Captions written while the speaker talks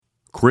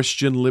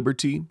Christian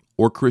liberty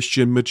or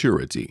Christian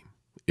maturity?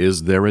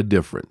 Is there a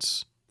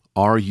difference?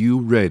 Are you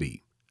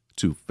ready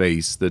to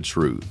face the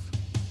truth?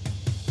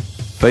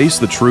 Face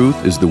the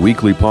Truth is the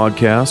weekly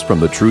podcast from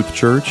the Truth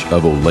Church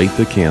of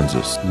Olathe,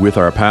 Kansas, with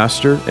our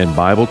pastor and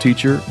Bible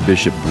teacher,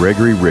 Bishop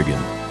Gregory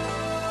Riggin.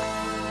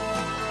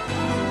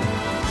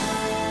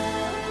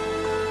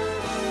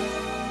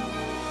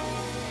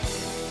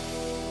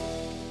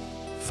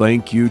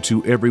 Thank you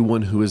to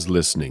everyone who is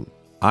listening.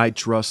 I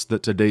trust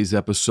that today's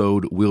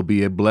episode will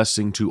be a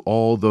blessing to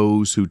all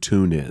those who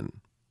tune in.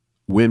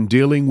 When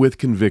dealing with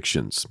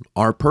convictions,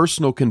 our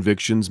personal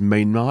convictions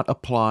may not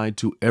apply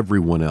to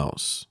everyone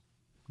else.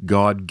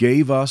 God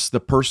gave us the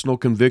personal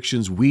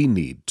convictions we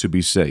need to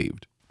be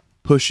saved.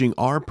 Pushing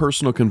our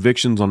personal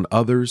convictions on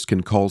others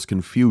can cause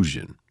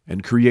confusion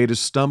and create a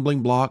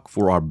stumbling block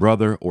for our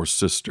brother or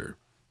sister.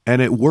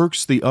 And it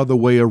works the other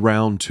way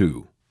around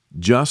too.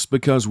 Just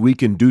because we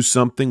can do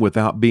something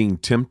without being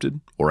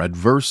tempted or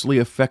adversely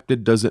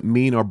affected doesn't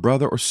mean our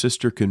brother or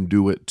sister can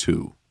do it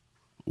too.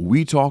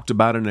 We talked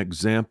about an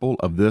example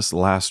of this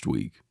last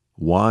week,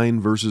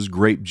 wine versus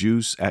grape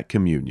juice at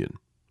communion.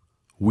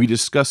 We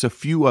discuss a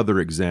few other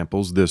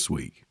examples this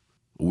week.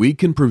 We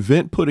can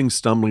prevent putting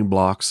stumbling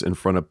blocks in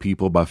front of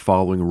people by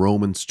following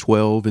Romans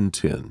 12 and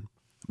 10.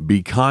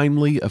 Be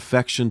kindly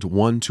affectionate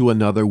one to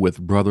another with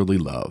brotherly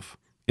love,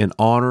 in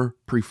honor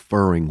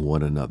preferring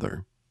one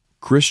another.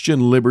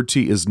 Christian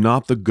liberty is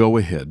not the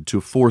go-ahead to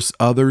force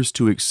others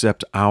to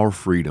accept our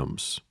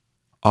freedoms.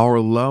 Our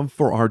love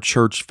for our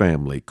church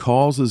family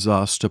causes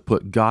us to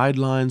put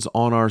guidelines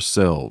on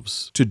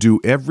ourselves to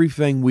do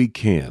everything we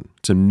can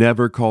to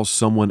never cause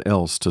someone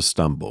else to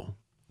stumble.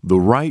 The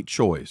right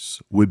choice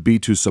would be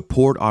to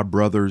support our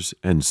brothers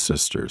and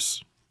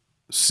sisters.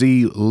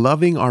 See,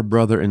 loving our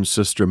brother and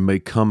sister may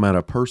come at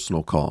a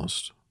personal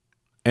cost,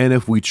 and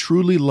if we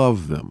truly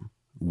love them,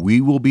 we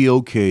will be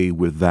okay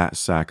with that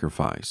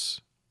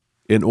sacrifice.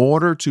 In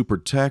order to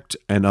protect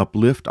and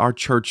uplift our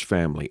church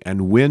family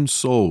and win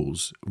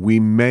souls, we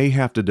may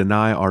have to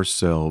deny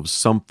ourselves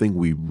something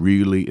we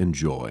really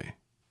enjoy.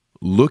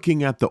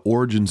 Looking at the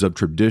origins of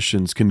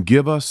traditions can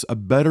give us a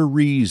better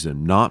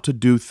reason not to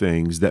do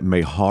things that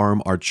may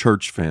harm our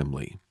church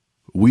family.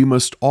 We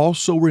must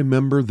also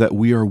remember that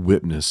we are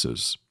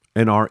witnesses,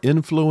 and our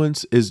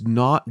influence is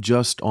not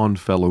just on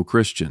fellow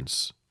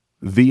Christians.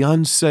 The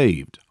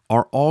unsaved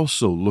are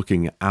also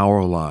looking at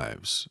our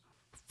lives.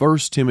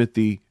 1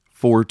 Timothy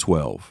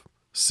 4:12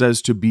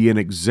 says to be an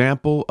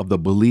example of the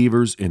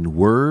believers in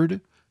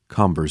word,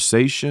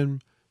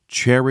 conversation,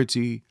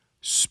 charity,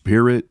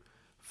 spirit,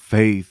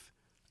 faith,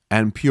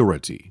 and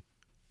purity.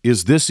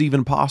 Is this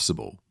even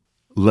possible?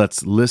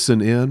 Let's listen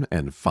in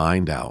and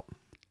find out.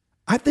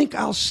 I think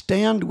I'll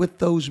stand with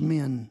those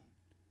men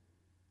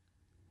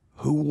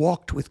who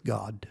walked with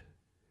God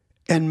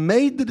and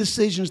made the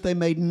decisions they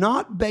made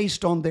not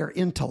based on their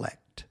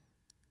intellect,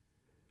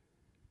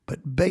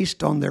 but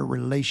based on their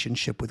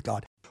relationship with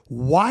God.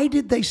 Why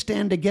did they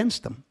stand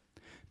against them?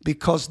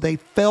 Because they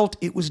felt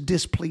it was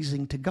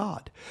displeasing to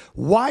God.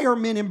 Why are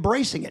men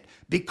embracing it?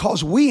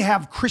 Because we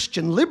have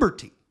Christian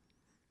liberty.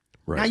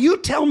 Right. Now you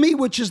tell me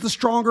which is the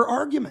stronger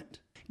argument.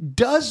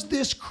 Does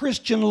this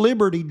Christian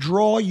liberty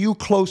draw you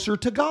closer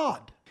to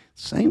God?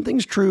 Same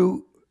thing's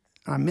true.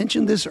 I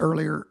mentioned this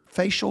earlier.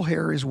 Facial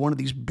hair is one of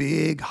these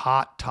big,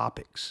 hot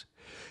topics.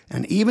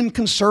 And even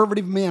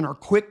conservative men are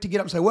quick to get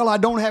up and say, well, I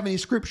don't have any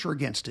scripture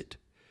against it.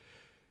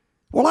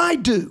 Well, I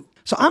do.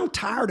 So I'm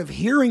tired of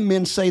hearing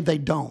men say they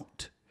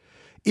don't.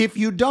 If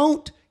you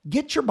don't,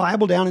 get your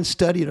Bible down and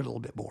study it a little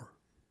bit more.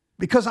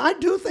 Because I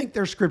do think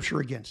there's scripture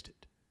against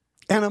it.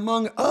 And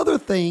among other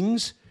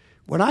things,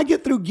 when I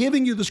get through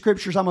giving you the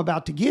scriptures I'm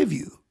about to give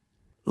you,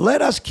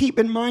 let us keep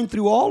in mind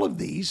through all of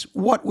these,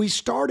 what we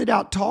started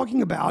out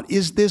talking about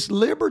is this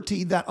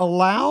liberty that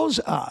allows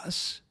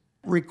us,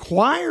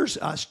 requires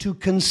us to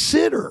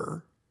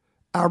consider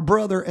our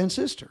brother and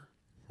sister.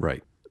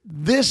 Right.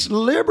 This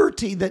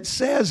liberty that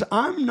says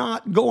I'm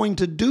not going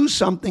to do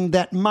something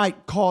that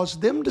might cause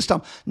them to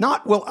stumble.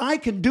 Not, well, I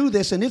can do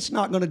this and it's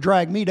not going to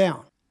drag me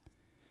down.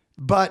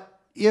 But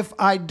if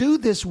I do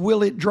this,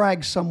 will it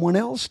drag someone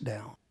else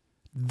down?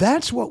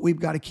 That's what we've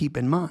got to keep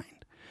in mind.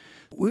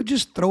 We'll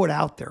just throw it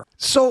out there.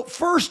 So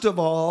first of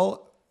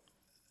all,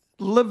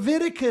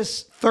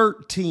 Leviticus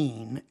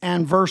 13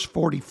 and verse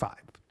 45.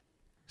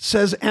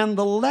 Says, and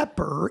the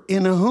leper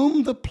in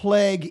whom the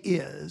plague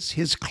is,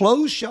 his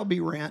clothes shall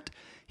be rent,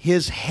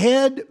 his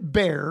head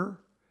bare,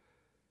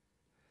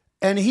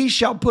 and he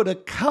shall put a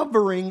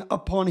covering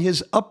upon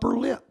his upper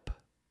lip,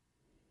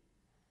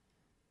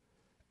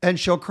 and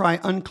shall cry,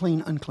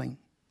 unclean, unclean.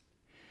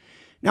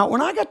 Now,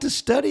 when I got to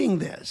studying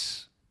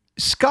this,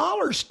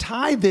 scholars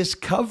tie this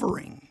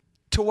covering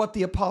to what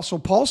the Apostle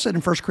Paul said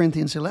in 1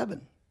 Corinthians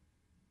 11,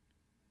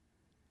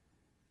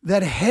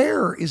 that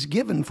hair is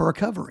given for a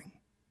covering.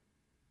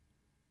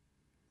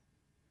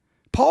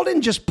 Paul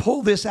didn't just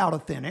pull this out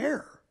of thin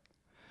air.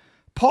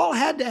 Paul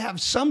had to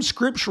have some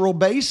scriptural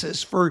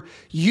basis for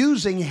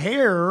using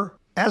hair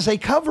as a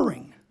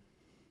covering.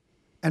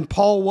 And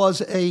Paul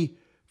was a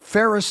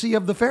Pharisee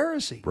of the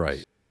Pharisees.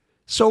 Right.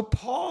 So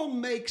Paul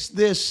makes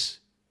this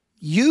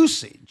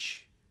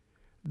usage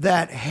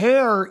that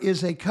hair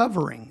is a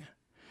covering.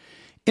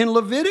 In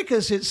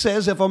Leviticus, it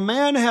says if a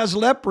man has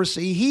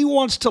leprosy, he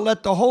wants to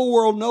let the whole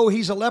world know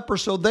he's a leper,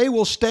 so they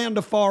will stand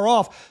afar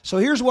off. So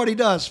here's what he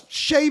does.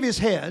 Shave his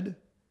head.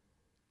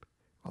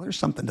 Well, there's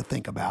something to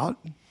think about.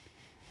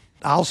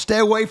 I'll stay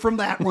away from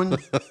that one.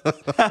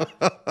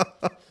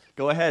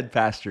 Go ahead,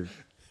 Pastor.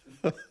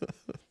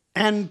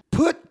 And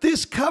put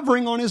this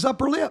covering on his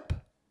upper lip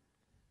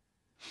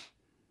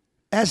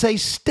as a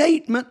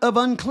statement of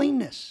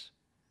uncleanness.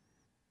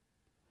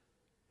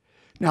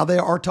 Now, they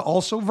are to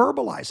also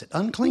verbalize it,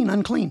 unclean,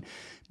 unclean.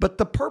 But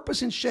the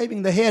purpose in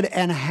shaving the head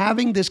and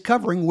having this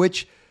covering,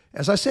 which,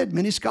 as I said,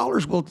 many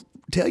scholars will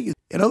tell you,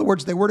 in other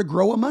words, they were to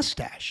grow a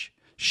mustache.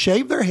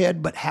 Shave their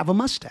head, but have a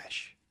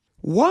mustache.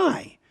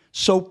 Why?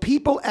 So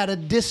people at a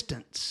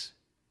distance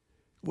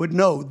would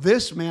know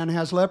this man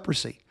has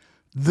leprosy.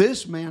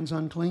 This man's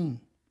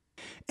unclean.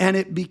 And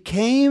it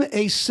became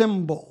a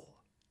symbol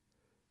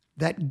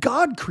that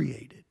God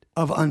created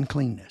of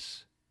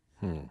uncleanness.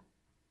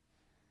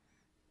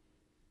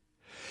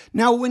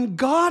 Now, when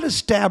God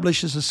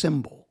establishes a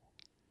symbol,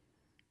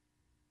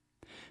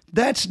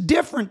 that's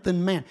different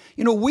than man.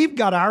 You know, we've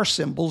got our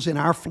symbols in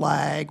our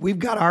flag. We've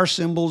got our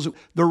symbols.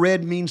 The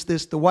red means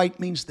this, the white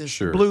means this,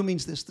 Sure. The blue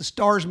means this, the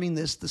stars mean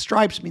this, the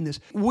stripes mean this.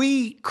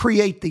 We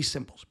create these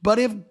symbols. But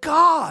if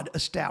God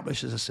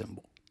establishes a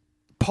symbol,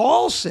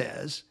 Paul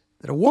says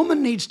that a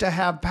woman needs to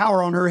have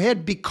power on her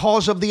head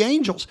because of the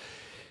angels.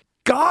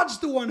 God's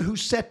the one who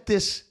set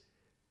this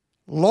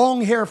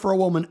long hair for a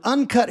woman,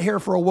 uncut hair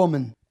for a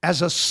woman,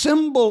 as a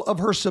symbol of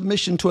her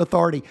submission to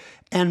authority,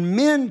 and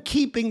men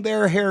keeping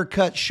their hair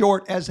cut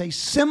short as a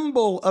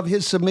symbol of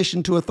his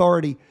submission to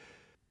authority.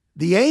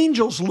 The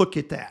angels look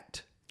at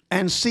that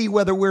and see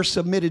whether we're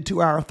submitted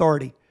to our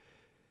authority.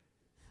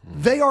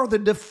 They are the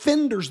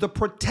defenders, the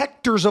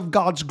protectors of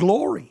God's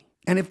glory.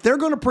 And if they're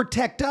going to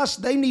protect us,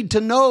 they need to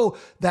know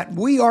that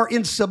we are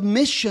in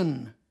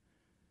submission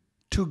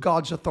to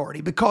God's authority,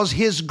 because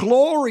his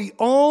glory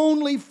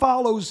only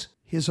follows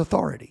his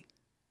authority.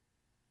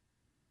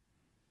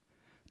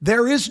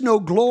 There is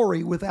no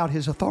glory without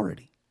his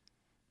authority.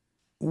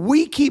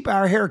 We keep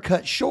our hair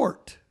cut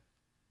short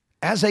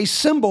as a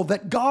symbol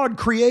that God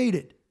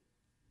created,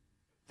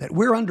 that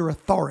we're under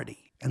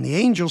authority, and the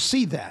angels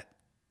see that.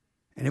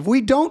 And if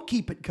we don't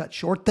keep it cut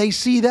short, they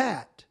see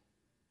that.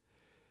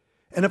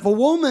 And if a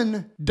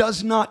woman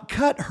does not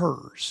cut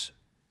hers,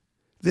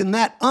 then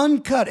that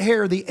uncut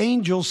hair, the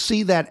angels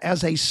see that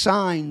as a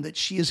sign that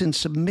she is in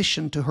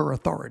submission to her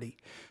authority.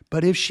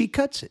 But if she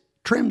cuts it,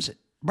 trims it,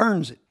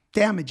 burns it,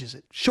 damages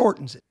it,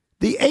 shortens it,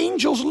 the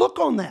angels look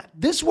on that.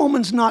 This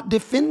woman's not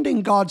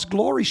defending God's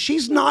glory. She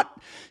is not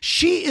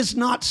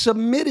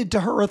submitted to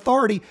her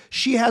authority.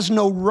 She has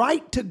no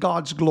right to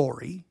God's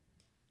glory.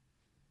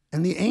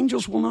 And the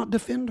angels will not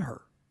defend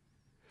her.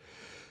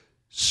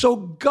 So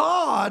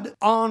God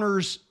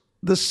honors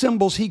the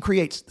symbols he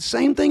creates. The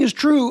same thing is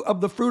true of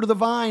the fruit of the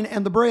vine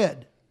and the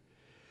bread.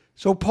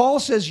 So Paul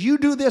says, you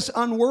do this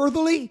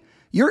unworthily,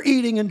 you're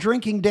eating and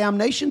drinking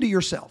damnation to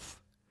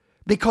yourself.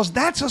 Because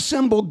that's a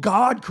symbol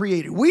God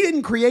created. We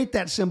didn't create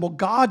that symbol,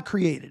 God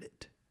created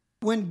it.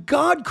 When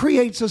God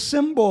creates a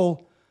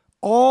symbol,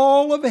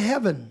 all of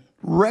heaven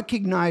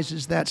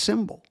recognizes that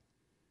symbol.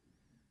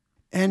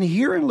 And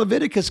here in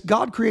Leviticus,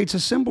 God creates a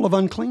symbol of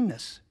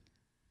uncleanness.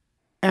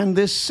 And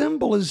this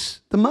symbol is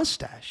the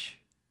mustache.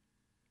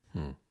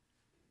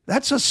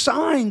 That's a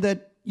sign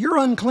that you're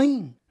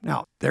unclean.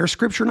 Now, there's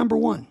scripture number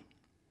one.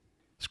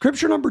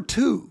 Scripture number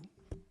two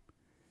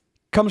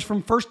comes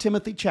from 1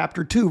 Timothy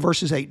chapter 2,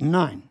 verses 8 and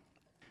 9.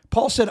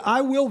 Paul said,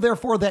 I will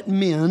therefore that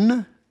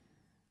men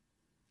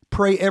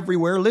pray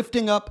everywhere,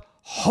 lifting up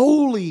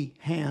holy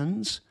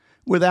hands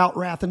without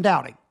wrath and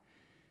doubting.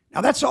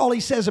 Now, that's all he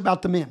says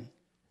about the men.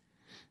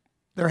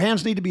 Their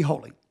hands need to be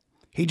holy.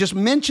 He just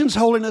mentions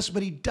holiness,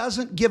 but he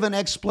doesn't give an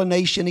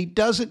explanation. He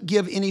doesn't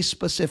give any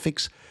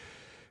specifics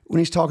when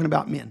he's talking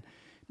about men.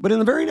 But in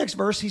the very next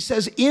verse, he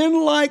says,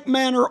 in like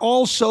manner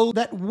also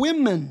that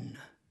women.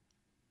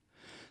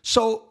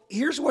 So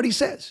here's what he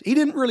says. He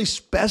didn't really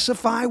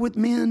specify with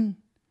men,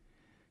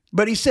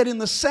 but he said in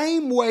the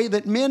same way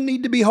that men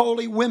need to be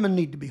holy, women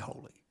need to be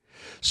holy.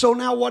 So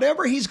now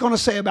whatever he's going to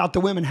say about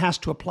the women has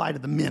to apply to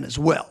the men as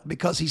well,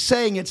 because he's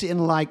saying it's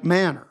in like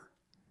manner.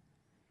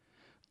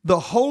 The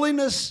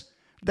holiness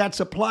that's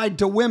applied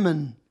to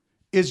women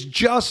is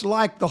just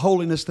like the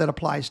holiness that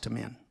applies to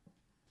men.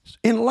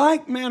 In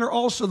like manner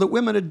also that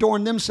women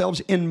adorn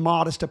themselves in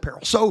modest apparel.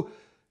 So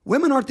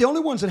women aren't the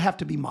only ones that have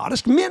to be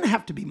modest. Men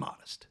have to be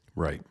modest.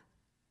 Right.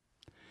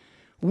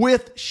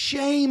 With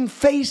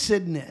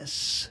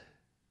shamefacedness.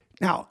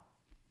 Now,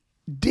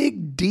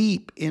 dig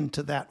deep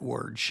into that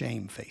word,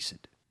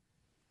 shamefaced.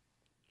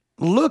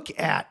 Look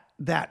at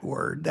that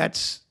word.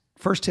 That's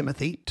 1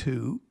 Timothy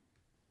 2.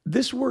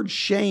 This word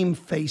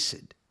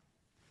shamefaced.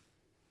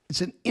 It's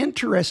an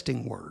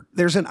interesting word.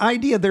 There's an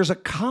idea, there's a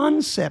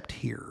concept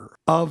here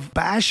of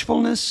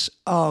bashfulness,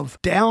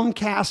 of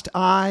downcast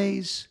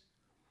eyes,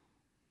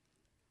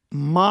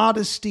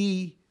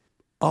 modesty,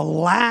 a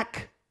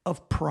lack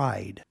of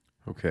pride.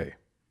 Okay.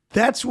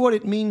 That's what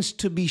it means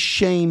to be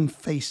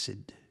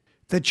shamefaced.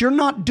 That you're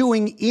not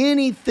doing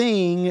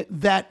anything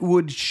that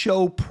would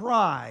show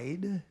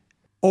pride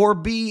or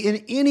be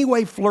in any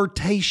way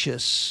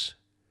flirtatious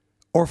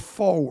or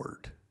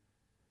forward.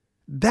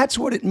 That's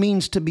what it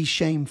means to be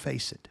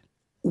shamefaced.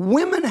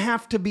 Women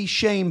have to be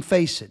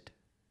shamefaced.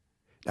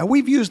 Now,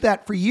 we've used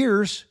that for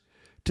years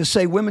to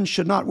say women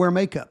should not wear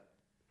makeup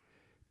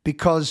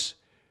because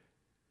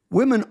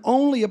women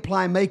only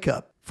apply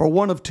makeup for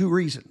one of two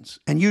reasons,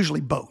 and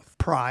usually both,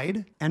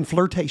 pride and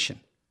flirtation.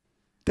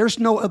 There's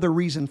no other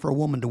reason for a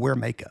woman to wear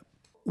makeup.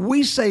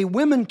 We say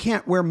women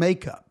can't wear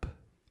makeup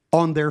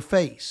on their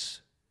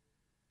face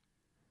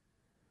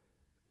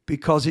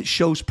because it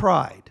shows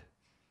pride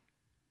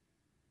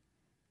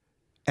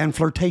and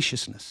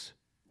flirtatiousness.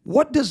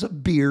 What does a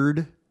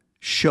beard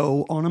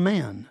show on a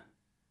man?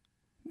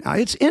 Now,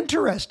 it's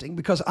interesting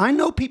because I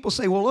know people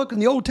say, well, look, in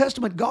the Old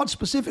Testament, God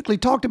specifically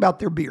talked about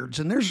their beards,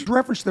 and there's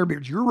reference to their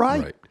beards. You're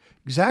right.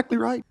 Exactly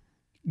right.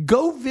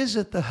 Go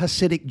visit the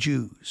Hasidic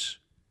Jews.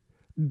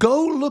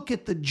 Go look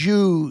at the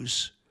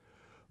Jews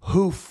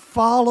who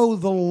follow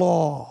the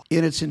law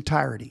in its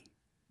entirety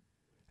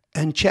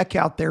and check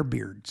out their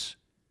beards.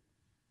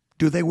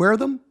 Do they wear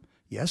them?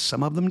 Yes,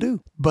 some of them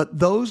do. But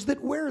those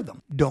that wear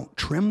them don't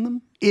trim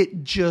them.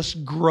 It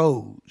just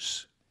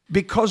grows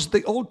because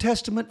the Old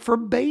Testament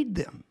forbade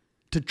them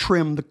to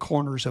trim the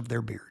corners of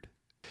their beard.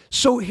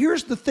 So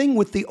here's the thing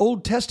with the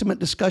Old Testament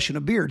discussion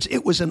of beards.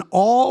 It was an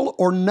all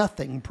or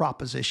nothing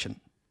proposition.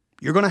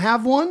 You're going to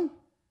have one?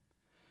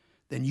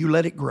 Then you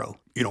let it grow.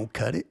 You don't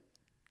cut it.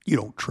 You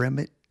don't trim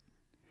it.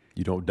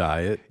 You don't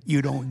dye it.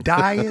 You don't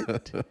dye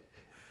it.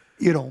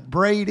 You don't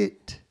braid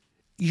it.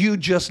 You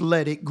just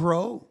let it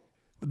grow.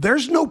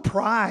 There's no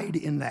pride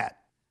in that.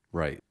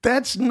 Right.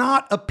 That's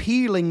not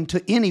appealing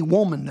to any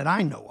woman that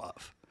I know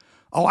of.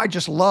 Oh, I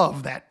just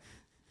love that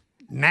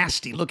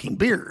nasty looking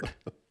beard.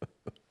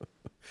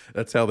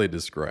 That's how they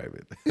describe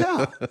it.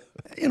 Yeah.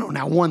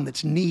 Now one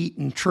that's neat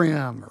and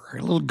trim or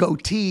a little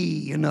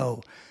goatee,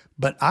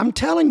 But I'm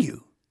telling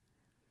you,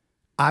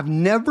 I've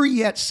never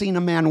yet seen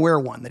a man wear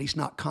one that he's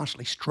not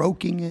constantly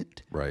stroking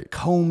it, right,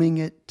 combing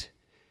it.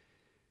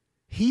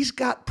 He's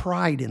got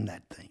pride in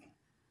that thing.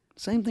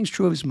 Same thing's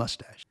true of his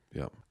mustache.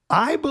 Yep.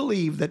 I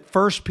believe that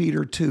 1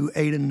 Peter 2,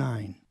 8 and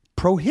 9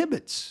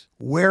 prohibits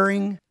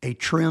wearing a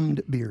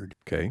trimmed beard.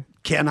 Okay.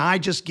 Can I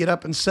just get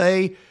up and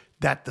say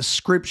that the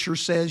scripture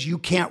says you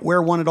can't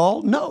wear one at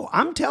all? No,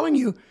 I'm telling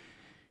you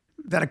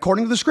that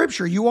according to the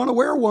scripture, you want to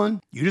wear one,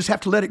 you just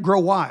have to let it grow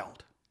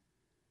wild.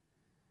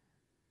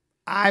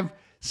 I've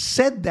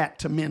said that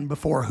to men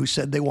before who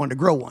said they wanted to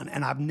grow one,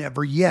 and I've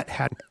never yet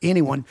had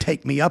anyone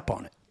take me up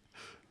on it.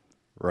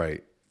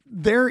 Right.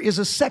 There is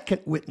a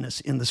second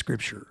witness in the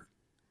scripture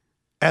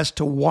as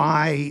to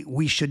why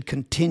we should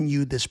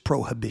continue this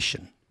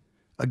prohibition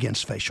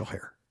against facial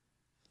hair.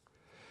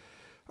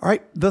 All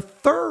right, the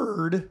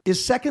third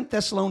is 2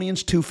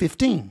 Thessalonians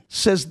 2:15.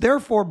 Says,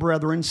 therefore,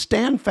 brethren,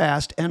 stand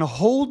fast and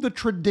hold the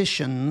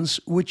traditions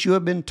which you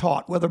have been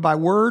taught, whether by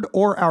word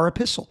or our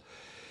epistle.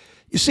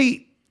 You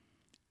see,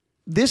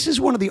 this is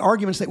one of the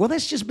arguments that, well,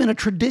 that's just been a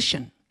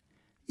tradition.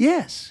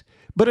 Yes,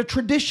 but a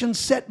tradition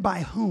set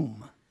by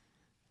whom?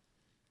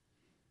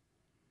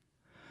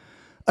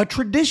 A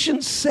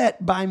tradition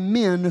set by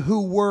men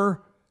who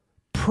were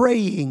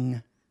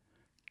praying,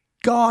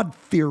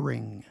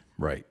 God-fearing,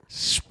 right,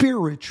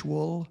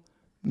 spiritual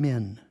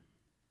men.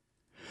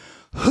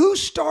 Who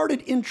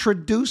started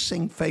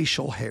introducing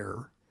facial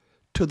hair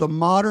to the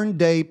modern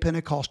day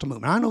Pentecostal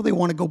movement? I know they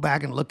want to go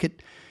back and look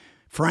at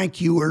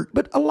Frank Ewart,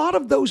 but a lot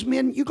of those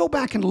men, you go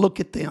back and look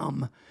at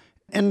them,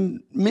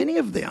 and many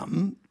of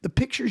them, the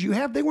pictures you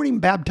have, they weren't even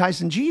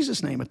baptized in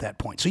Jesus' name at that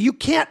point. So you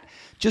can't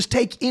just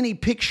take any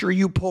picture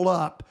you pull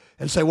up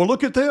and say, well,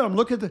 look at them,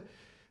 look at the...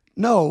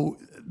 No,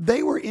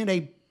 they were in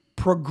a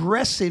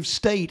progressive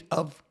state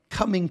of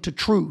coming to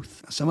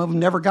truth. Some of them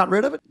never got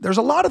rid of it. There's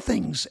a lot of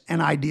things and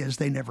ideas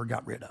they never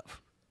got rid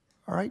of.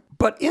 All right?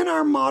 But in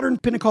our modern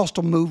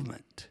Pentecostal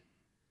movement,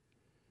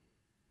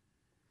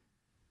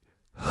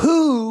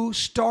 who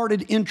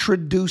started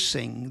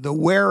introducing the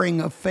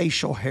wearing of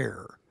facial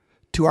hair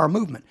to our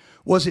movement?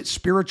 Was it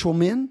spiritual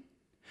men?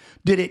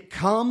 Did it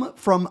come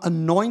from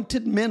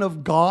anointed men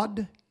of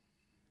God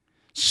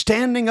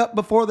standing up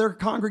before their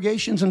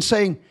congregations and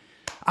saying,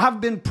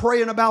 I've been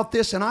praying about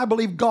this and I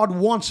believe God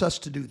wants us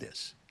to do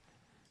this?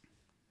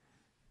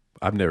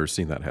 I've never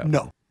seen that happen.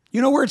 No.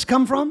 You know where it's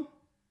come from?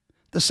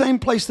 The same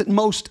place that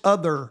most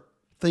other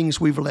things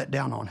we've let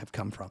down on have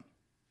come from.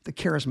 The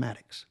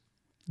charismatics.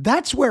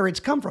 That's where it's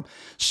come from.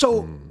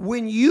 So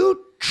when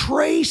you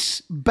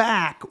trace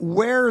back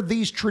where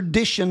these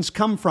traditions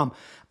come from,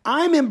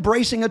 I'm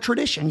embracing a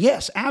tradition.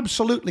 Yes,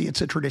 absolutely, it's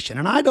a tradition.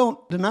 And I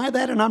don't deny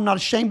that, and I'm not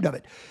ashamed of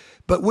it.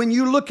 But when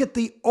you look at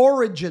the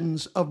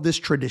origins of this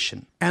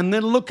tradition, and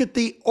then look at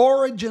the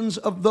origins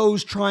of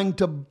those trying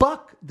to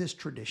buck this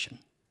tradition,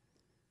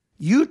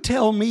 you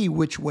tell me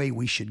which way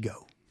we should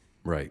go.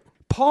 Right.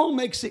 Paul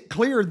makes it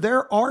clear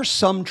there are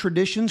some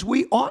traditions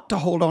we ought to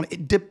hold on,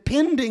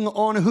 depending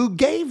on who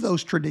gave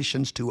those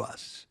traditions to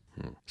us.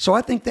 So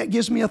I think that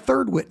gives me a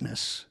third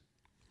witness.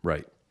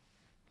 Right.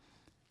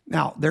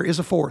 Now, there is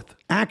a fourth.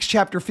 Acts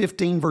chapter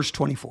 15, verse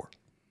 24.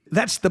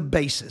 That's the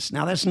basis.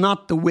 Now, that's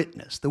not the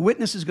witness. The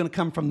witness is going to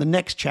come from the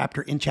next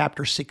chapter in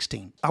chapter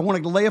 16. I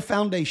want to lay a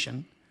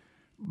foundation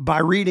by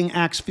reading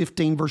Acts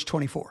 15, verse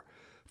 24.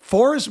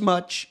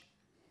 Forasmuch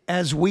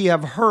as we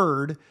have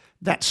heard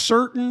that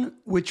certain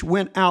which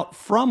went out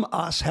from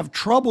us have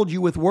troubled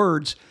you with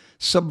words,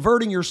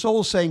 subverting your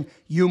souls, saying,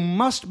 you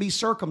must be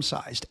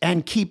circumcised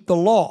and keep the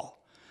law,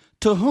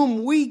 to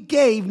whom we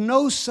gave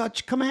no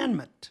such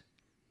commandment.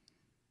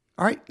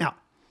 All right, now,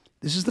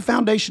 this is the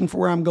foundation for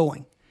where I'm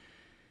going.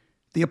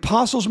 The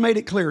apostles made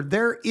it clear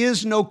there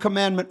is no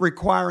commandment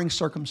requiring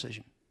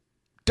circumcision.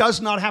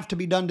 Does not have to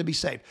be done to be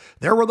saved.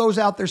 There were those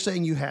out there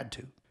saying you had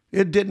to.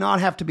 It did not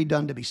have to be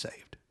done to be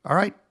saved. All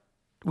right?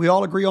 We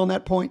all agree on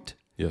that point?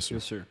 Yes, sir.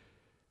 Yes, sir.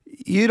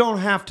 You don't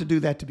have to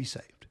do that to be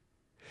saved.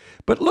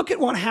 But look at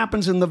what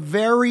happens in the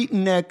very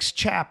next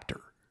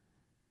chapter.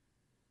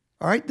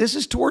 All right? This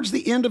is towards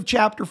the end of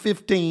chapter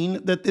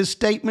 15 that this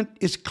statement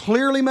is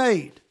clearly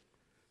made.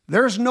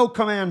 There's no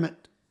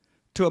commandment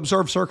to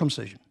observe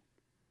circumcision.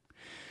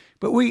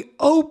 But we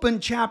open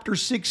chapter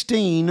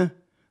 16,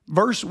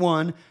 verse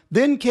 1.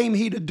 Then came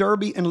he to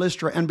Derbe and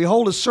Lystra, and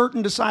behold, a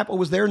certain disciple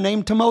was there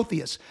named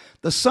Timotheus,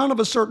 the son of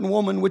a certain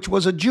woman which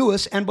was a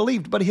Jewess and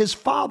believed, but his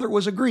father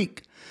was a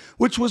Greek,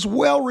 which was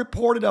well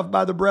reported of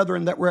by the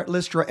brethren that were at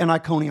Lystra and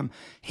Iconium.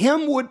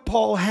 Him would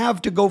Paul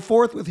have to go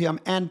forth with him,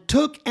 and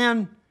took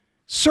and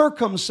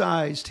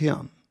circumcised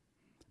him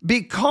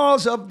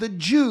because of the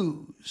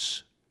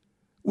Jews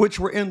which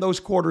were in those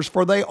quarters,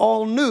 for they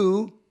all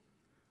knew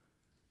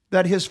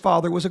that his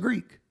father was a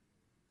Greek.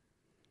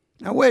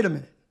 Now, wait a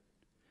minute.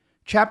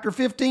 Chapter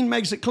 15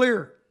 makes it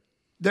clear.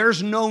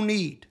 There's no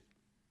need.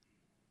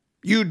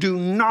 You do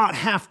not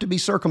have to be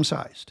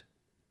circumcised.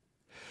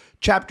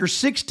 Chapter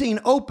 16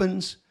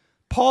 opens.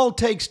 Paul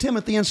takes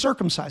Timothy and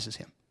circumcises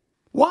him.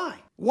 Why?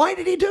 Why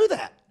did he do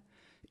that?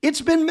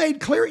 It's been made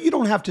clear you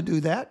don't have to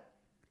do that.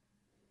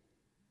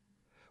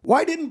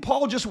 Why didn't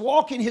Paul just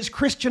walk in his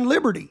Christian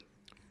liberty?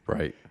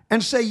 Right.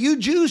 And say, you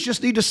Jews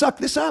just need to suck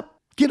this up.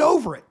 Get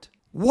over it.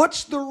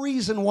 What's the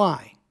reason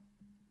why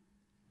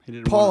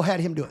Paul had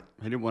him do it?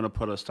 He didn't want to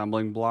put a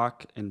stumbling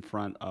block in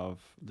front of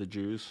the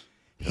Jews.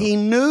 He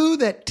knew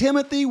that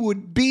Timothy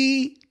would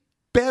be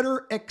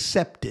better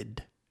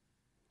accepted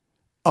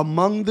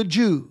among the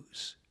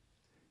Jews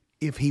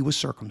if he was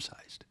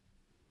circumcised.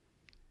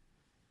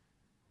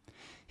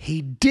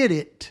 He did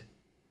it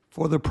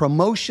for the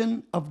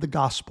promotion of the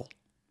gospel.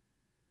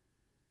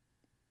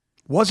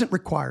 Wasn't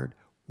required,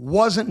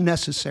 wasn't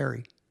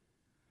necessary.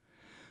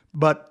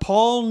 But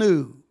Paul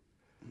knew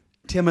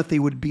Timothy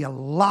would be a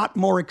lot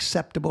more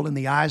acceptable in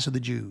the eyes of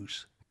the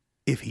Jews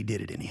if he did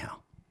it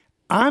anyhow.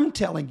 I'm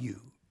telling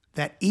you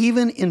that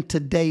even in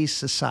today's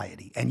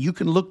society, and you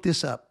can look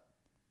this up,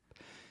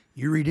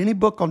 you read any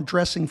book on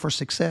dressing for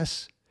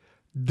success,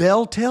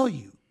 they'll tell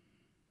you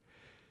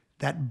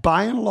that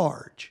by and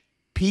large,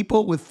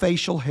 people with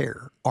facial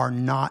hair are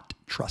not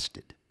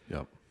trusted.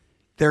 Yep.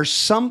 There's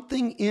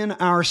something in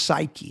our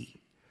psyche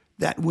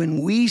that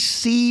when we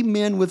see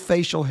men with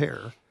facial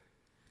hair,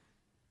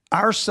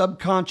 our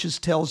subconscious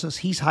tells us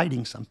he's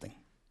hiding something.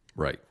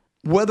 Right.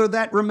 Whether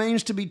that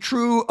remains to be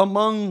true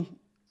among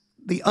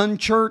the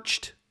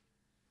unchurched,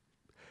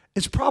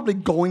 it's probably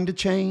going to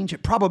change.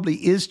 It probably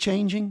is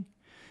changing.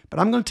 But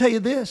I'm going to tell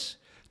you this.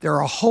 There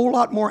are a whole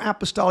lot more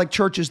apostolic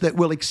churches that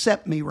will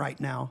accept me right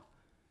now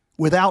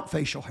without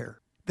facial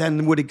hair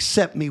than would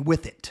accept me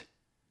with it.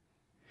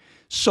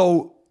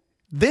 So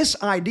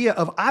this idea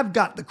of I've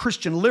got the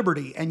Christian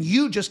liberty and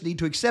you just need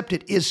to accept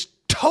it is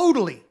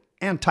totally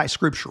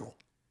anti-scriptural.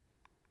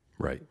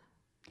 Right.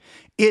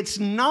 It's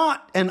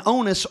not an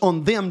onus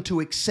on them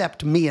to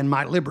accept me and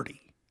my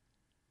liberty.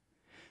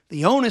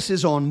 The onus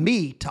is on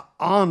me to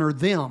honor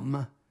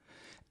them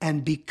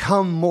and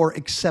become more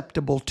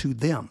acceptable to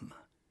them.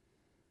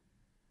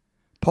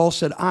 Paul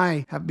said,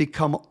 I have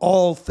become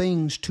all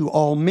things to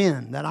all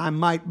men, that I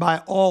might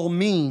by all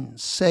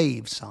means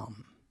save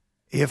some.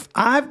 If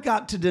I've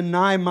got to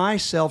deny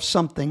myself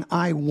something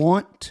I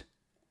want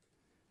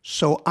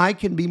so I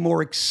can be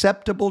more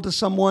acceptable to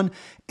someone,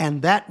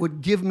 and that would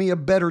give me a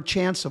better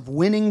chance of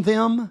winning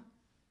them,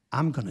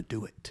 I'm going to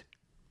do it.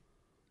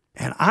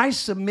 And I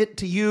submit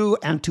to you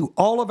and to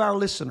all of our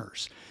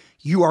listeners,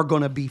 you are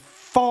going to be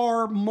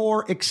far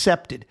more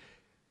accepted.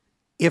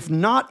 If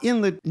not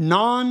in the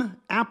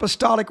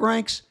non-apostolic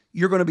ranks,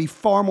 you're going to be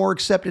far more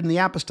accepted in the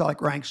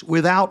apostolic ranks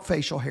without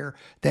facial hair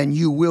than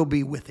you will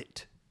be with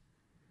it.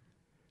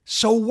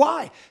 So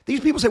why?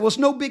 These people say, well, it's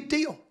no big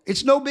deal.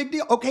 It's no big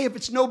deal. Okay, if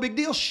it's no big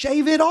deal,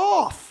 shave it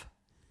off.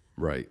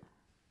 Right.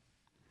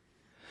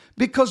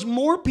 Because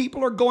more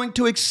people are going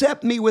to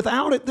accept me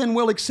without it than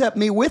will accept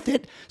me with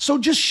it. So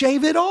just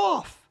shave it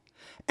off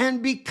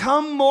and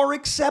become more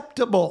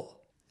acceptable.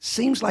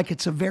 seems like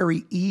it's a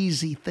very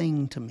easy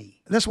thing to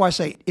me. That's why I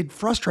say it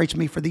frustrates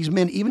me for these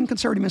men, even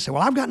conservative men say,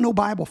 well, I've got no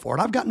Bible for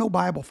it. I've got no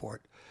Bible for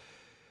it.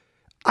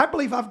 I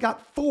believe I've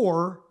got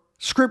 4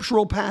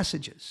 scriptural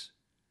passages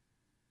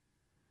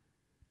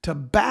to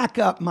back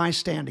up my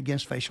stand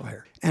against facial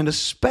hair. And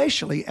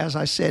especially, as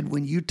I said,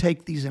 when you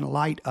take these in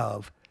light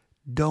of,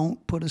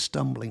 don't put a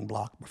stumbling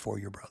block before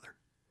your brother.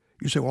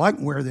 You say, well, I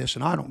can wear this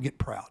and I don't get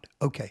proud.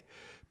 Okay,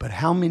 but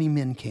how many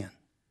men can?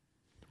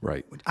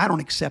 Right. I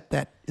don't accept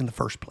that in the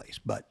first place,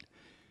 but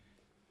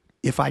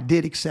if I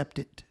did accept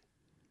it,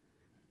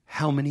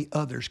 how many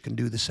others can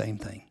do the same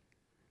thing?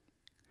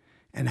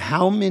 And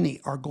how many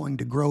are going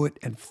to grow it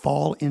and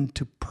fall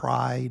into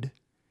pride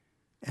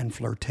and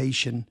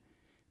flirtation,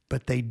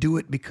 but they do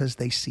it because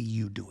they see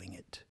you doing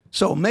it?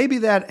 So maybe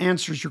that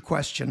answers your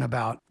question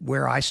about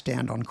where I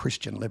stand on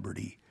Christian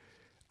liberty.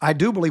 I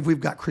do believe we've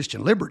got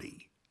Christian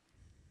liberty,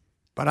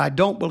 but I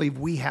don't believe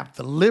we have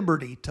the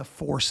liberty to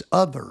force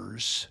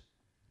others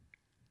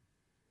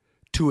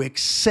to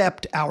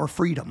accept our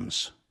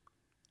freedoms.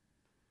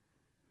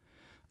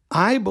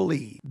 I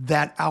believe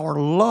that our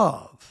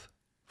love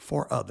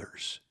for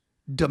others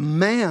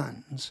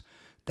demands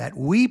that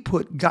we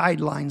put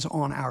guidelines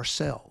on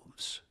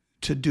ourselves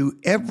to do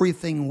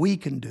everything we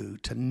can do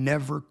to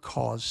never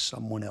cause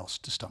someone else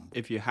to stumble.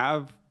 If you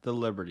have the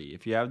liberty,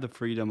 if you have the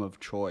freedom of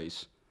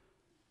choice,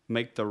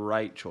 make the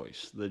right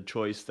choice, the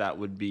choice that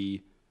would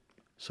be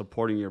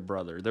supporting your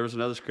brother. There was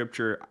another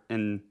scripture,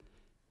 and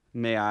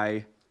may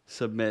I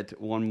submit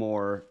one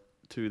more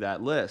to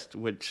that list,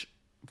 which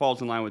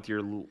falls in line with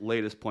your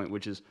latest point,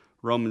 which is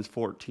Romans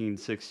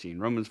 14:16.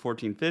 Romans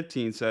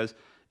 14:15 says,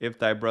 if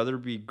thy brother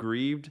be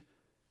grieved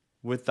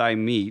with thy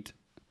meat,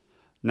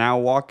 now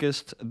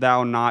walkest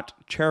thou not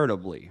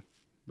charitably.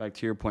 Back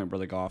to your point,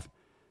 Brother Goff.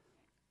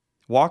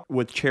 Walk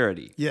with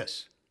charity.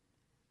 Yes.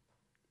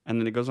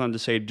 And then it goes on to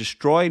say,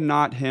 destroy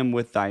not him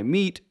with thy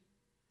meat,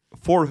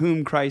 for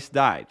whom Christ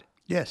died.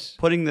 Yes.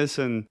 Putting this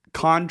in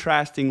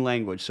contrasting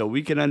language so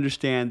we can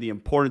understand the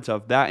importance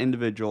of that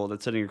individual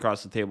that's sitting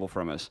across the table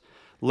from us.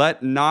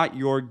 Let not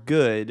your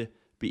good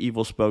be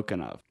evil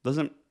spoken of.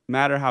 Doesn't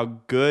matter how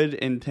good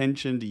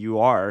intentioned you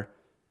are,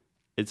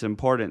 it's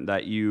important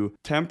that you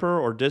temper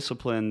or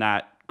discipline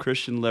that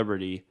Christian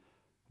liberty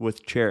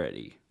with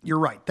charity. You're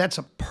right. That's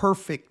a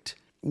perfect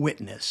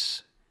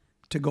witness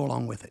to go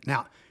along with it.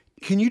 Now,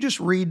 can you just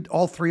read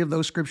all 3 of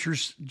those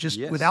scriptures just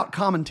without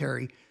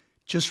commentary?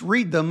 Just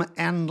read them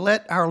and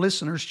let our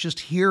listeners just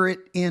hear it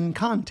in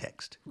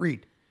context.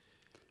 Read.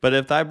 But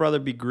if thy brother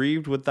be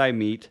grieved with thy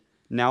meat,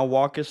 now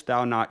walkest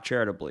thou not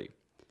charitably.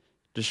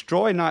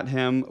 Destroy not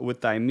him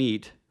with thy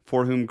meat,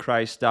 for whom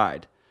Christ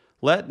died.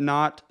 Let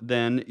not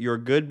then your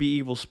good be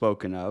evil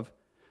spoken of,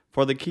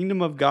 for the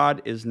kingdom of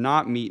God is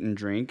not meat and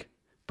drink,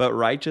 but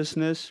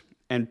righteousness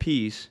and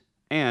peace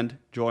and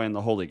joy in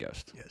the Holy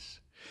Ghost. Yes.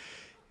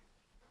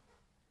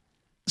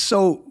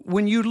 So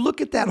when you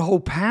look at that whole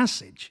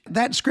passage,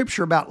 that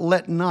scripture about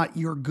let not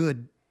your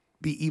good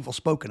be evil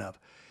spoken of,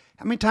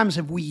 how many times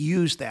have we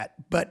used that?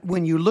 But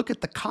when you look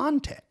at the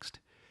context,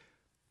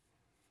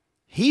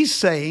 he's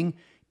saying,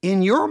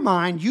 in your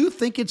mind, you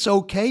think it's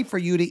okay for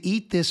you to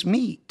eat this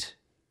meat,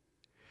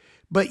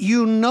 but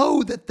you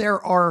know that there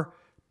are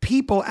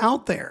people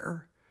out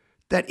there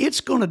that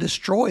it's going to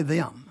destroy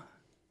them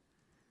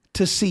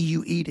to see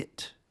you eat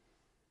it.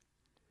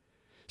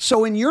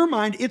 So in your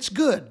mind, it's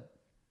good.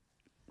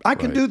 I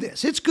can do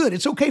this. It's good.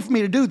 It's okay for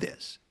me to do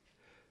this.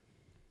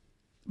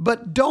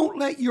 But don't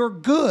let your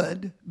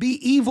good be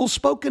evil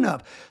spoken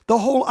of. The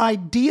whole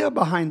idea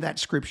behind that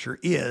scripture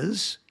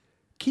is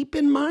keep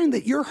in mind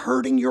that you're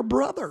hurting your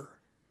brother.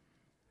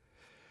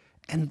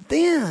 And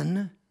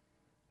then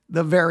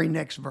the very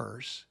next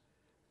verse,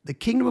 the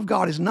kingdom of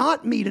God is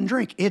not meat and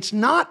drink. It's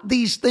not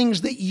these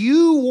things that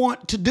you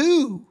want to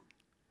do.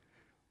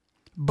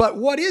 But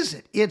what is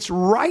it? It's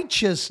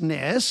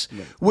righteousness,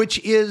 which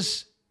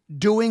is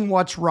doing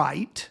what's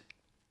right,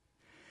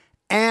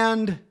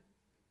 and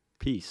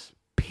peace.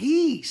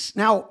 Peace.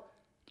 Now,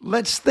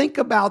 let's think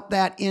about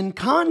that in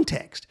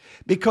context,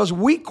 because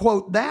we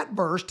quote that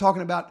verse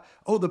talking about,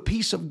 the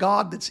peace of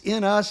God that's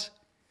in us.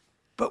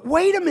 But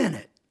wait a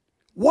minute.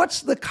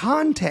 What's the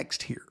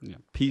context here? Yeah.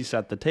 Peace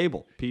at the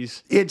table.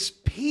 Peace. It's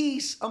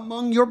peace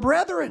among your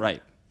brethren.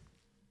 Right.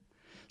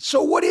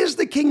 So what is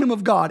the kingdom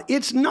of God?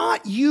 It's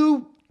not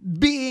you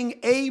being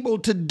able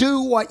to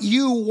do what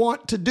you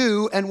want to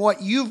do and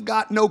what you've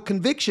got no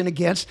conviction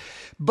against,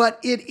 but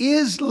it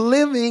is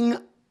living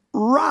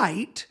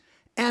right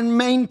and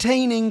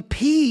maintaining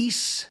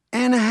peace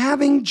and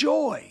having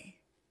joy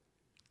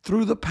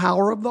through the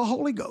power of the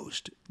Holy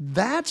Ghost.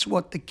 That's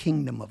what the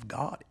kingdom of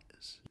God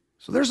is.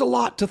 So there's a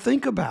lot to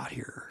think about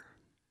here.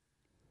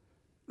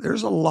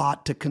 There's a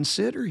lot to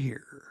consider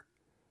here.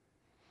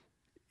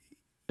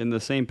 In the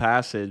same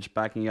passage,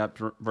 backing up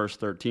verse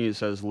 13, it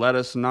says, let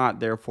us not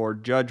therefore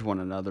judge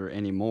one another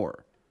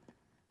anymore,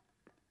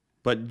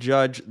 but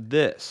judge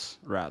this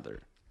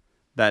rather,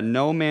 that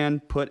no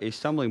man put a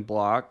stumbling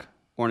block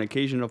or an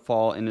occasion to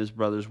fall in his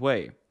brother's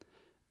way.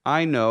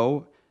 I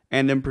know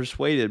and am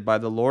persuaded by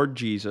the Lord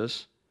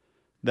Jesus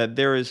that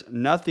there is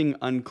nothing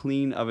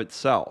unclean of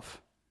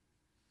itself.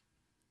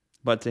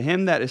 But to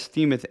him that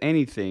esteemeth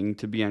anything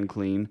to be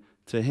unclean,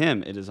 to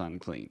him it is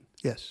unclean.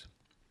 Yes.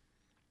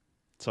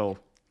 So,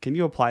 can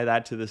you apply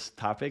that to this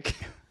topic?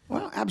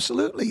 Well,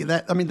 absolutely.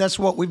 That's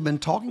what we've been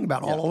talking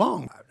about all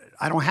along.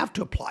 I don't have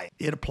to apply it.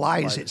 It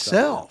applies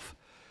itself.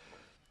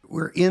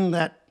 We're in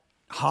that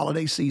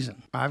holiday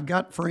season. I've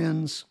got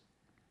friends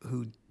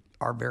who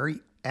are very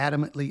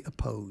adamantly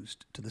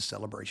opposed to the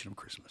celebration of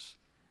Christmas.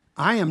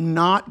 I am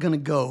not going to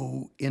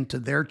go into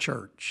their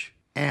church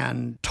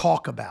and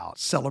talk about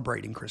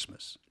celebrating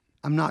Christmas.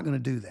 I'm not going to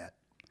do that.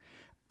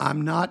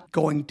 I'm not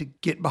going to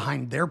get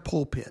behind their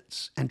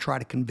pulpits and try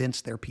to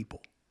convince their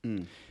people.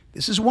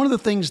 This is one of the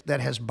things that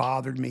has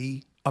bothered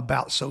me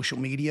about social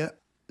media.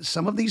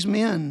 Some of these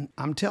men,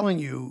 I'm telling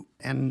you,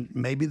 and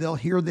maybe they'll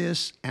hear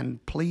this,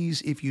 and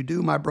please, if you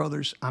do, my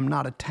brothers, I'm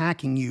not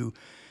attacking you,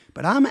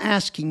 but I'm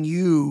asking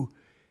you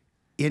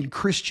in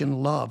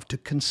Christian love to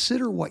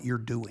consider what you're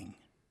doing.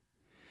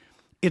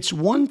 It's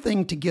one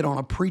thing to get on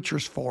a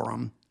preacher's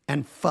forum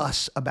and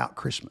fuss about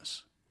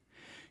Christmas.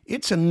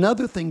 It's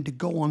another thing to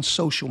go on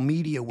social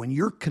media when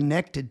you're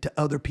connected to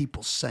other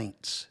people's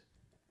saints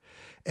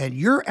and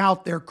you're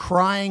out there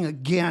crying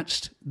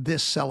against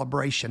this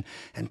celebration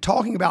and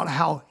talking about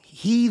how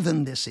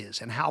heathen this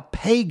is and how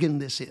pagan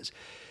this is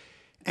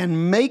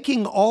and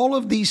making all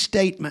of these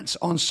statements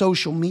on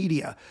social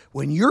media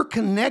when you're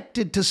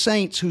connected to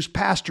saints whose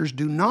pastors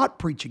do not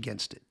preach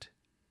against it.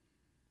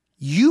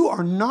 You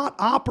are not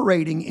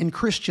operating in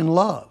Christian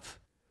love.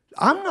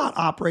 I'm not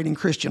operating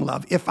Christian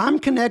love if I'm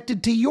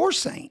connected to your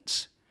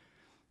saints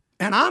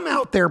and I'm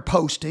out there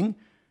posting,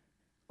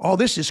 oh,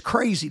 this is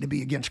crazy to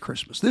be against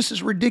Christmas. This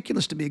is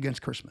ridiculous to be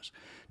against Christmas.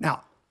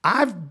 Now,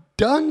 I've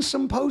done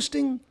some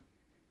posting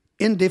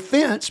in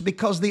defense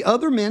because the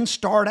other men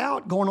start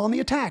out going on the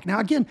attack. Now,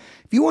 again,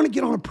 if you want to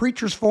get on a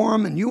preacher's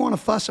forum and you want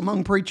to fuss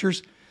among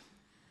preachers,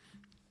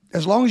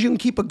 as long as you can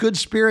keep a good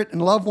spirit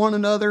and love one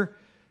another,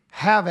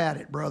 have at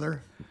it,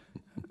 brother.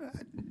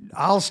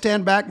 I'll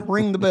stand back and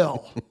ring the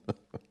bell.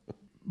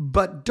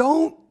 But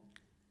don't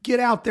get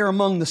out there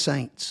among the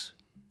saints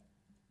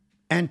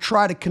and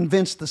try to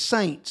convince the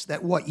saints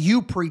that what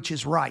you preach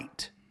is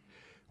right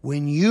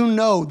when you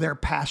know their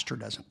pastor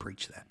doesn't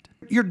preach that.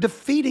 You're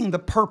defeating the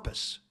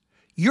purpose.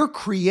 You're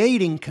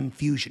creating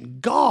confusion.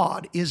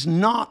 God is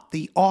not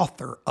the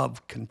author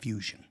of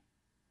confusion.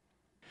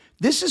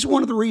 This is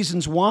one of the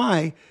reasons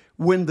why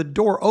when the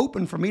door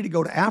opened for me to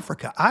go to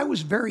Africa, I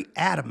was very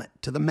adamant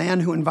to the man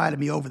who invited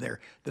me over there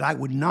that I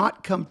would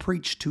not come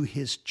preach to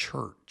his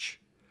church.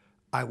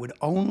 I would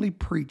only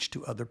preach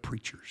to other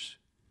preachers.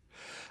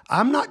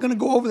 I'm not going to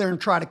go over there and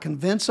try to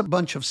convince a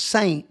bunch of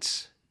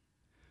saints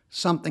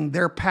something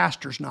their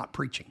pastor's not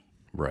preaching.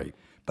 Right.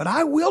 But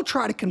I will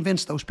try to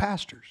convince those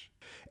pastors.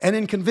 And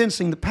in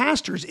convincing the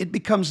pastors, it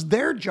becomes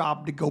their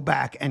job to go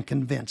back and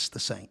convince the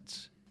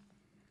saints.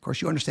 Of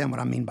course, you understand what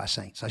I mean by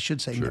saints. I should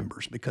say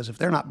members, because if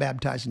they're not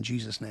baptized in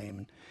Jesus' name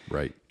and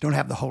right. don't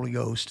have the Holy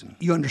Ghost, and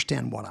you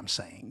understand what I'm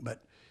saying.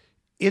 But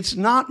it's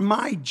not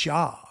my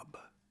job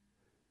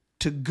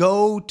to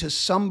go to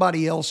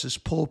somebody else's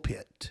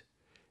pulpit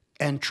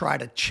and try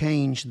to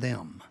change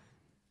them.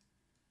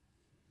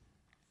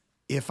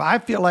 If I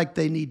feel like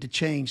they need to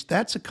change,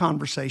 that's a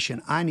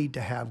conversation I need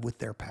to have with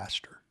their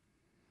pastor.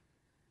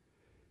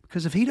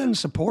 Because if he doesn't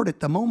support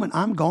it, the moment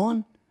I'm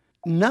gone,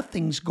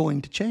 nothing's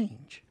going to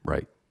change.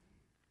 Right.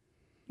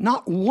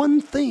 Not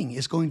one thing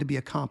is going to be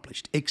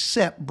accomplished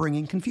except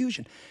bringing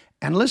confusion.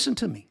 And listen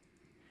to me.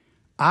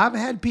 I've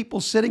had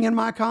people sitting in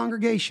my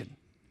congregation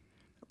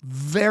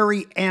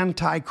very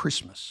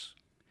anti-Christmas.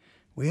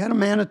 We had a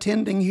man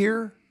attending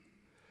here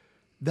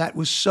that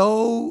was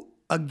so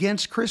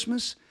against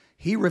Christmas,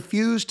 he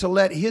refused to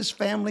let his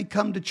family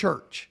come to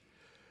church.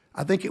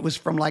 I think it was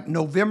from like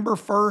November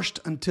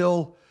 1st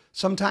until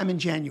sometime in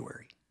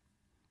January,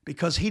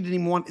 because he didn't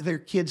even want their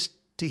kids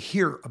to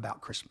hear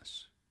about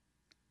Christmas.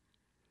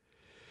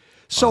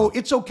 So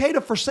it's okay to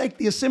forsake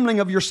the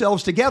assembling of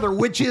yourselves together,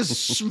 which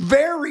is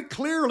very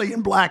clearly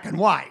in black and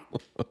white.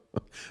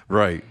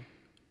 Right.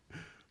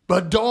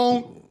 But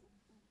don't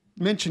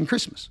mention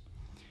Christmas.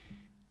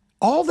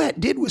 All that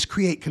did was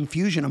create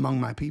confusion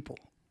among my people.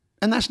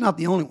 And that's not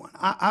the only one.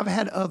 I've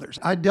had others.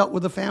 I dealt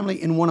with a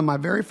family in one of my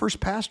very first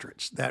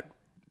pastorates that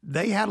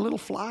they had a little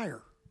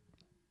flyer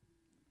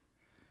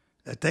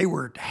that they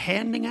were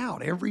handing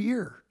out every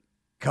year.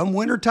 Come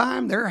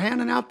wintertime, they're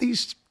handing out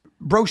these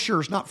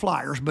brochures, not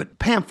flyers, but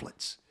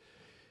pamphlets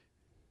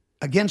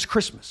against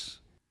Christmas,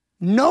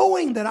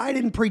 knowing that I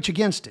didn't preach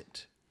against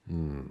it.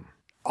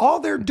 All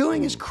they're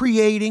doing is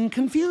creating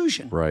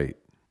confusion. Right.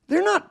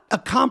 They're not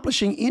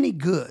accomplishing any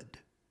good.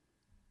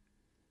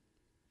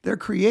 They're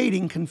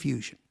creating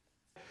confusion.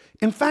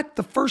 In fact,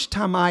 the first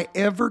time I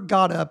ever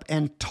got up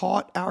and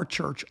taught our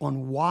church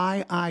on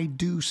why I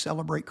do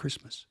celebrate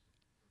Christmas,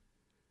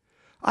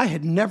 I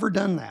had never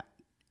done that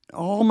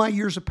all my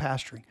years of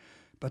pastoring.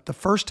 But the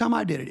first time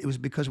I did it, it was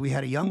because we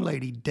had a young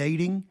lady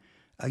dating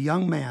a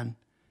young man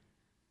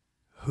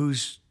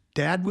whose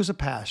dad was a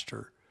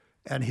pastor,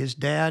 and his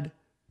dad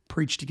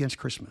preached against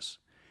Christmas.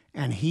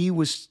 And he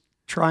was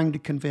trying to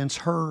convince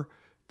her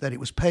that it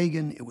was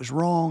pagan, it was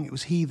wrong, it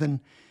was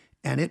heathen,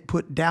 and it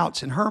put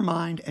doubts in her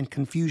mind and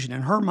confusion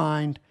in her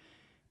mind.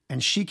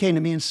 And she came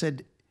to me and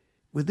said,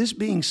 with this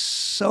being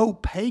so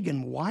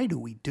pagan, why do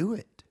we do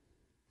it?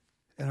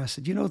 And I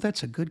said,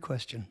 that's a good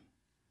question.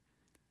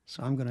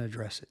 So I'm going to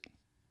address it.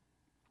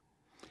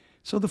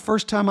 So the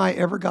first time I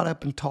ever got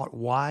up and taught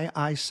why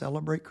I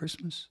celebrate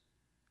Christmas,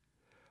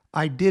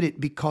 I did it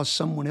because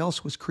someone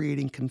else was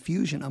creating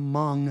confusion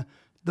among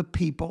the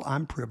people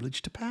I'm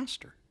privileged to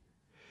pastor.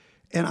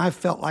 And I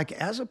felt like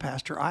as a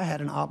pastor, I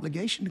had an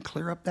obligation to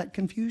clear up that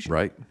confusion.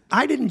 Right.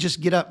 I didn't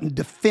just get up and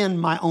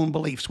defend my own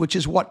beliefs, which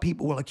is what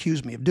people will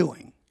accuse me of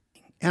doing.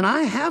 And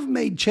I have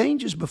made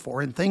changes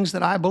before in things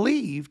that I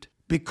believed,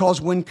 because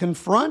when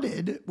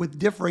confronted with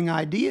differing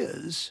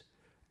ideas,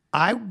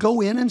 I go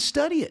in and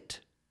study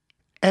it.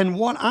 And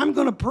what I'm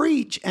going to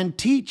preach and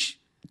teach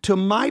to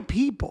my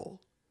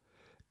people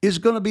is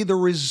going to be the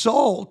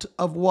result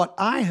of what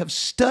I have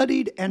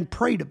studied and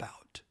prayed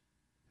about,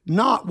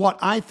 not what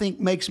I think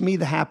makes me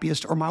the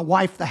happiest or my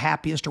wife the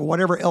happiest or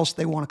whatever else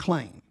they want to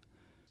claim.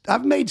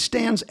 I've made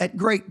stands at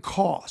great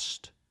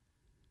cost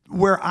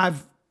where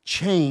I've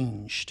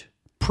changed,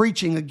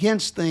 preaching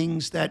against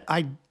things that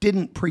I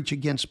didn't preach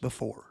against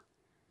before.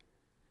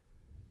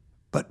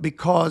 But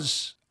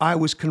because I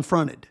was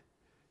confronted,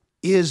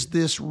 is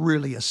this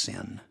really a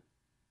sin?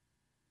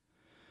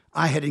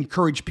 I had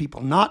encouraged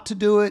people not to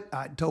do it.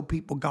 I told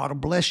people, God will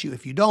bless you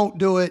if you don't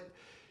do it.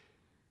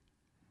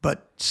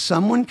 But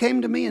someone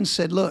came to me and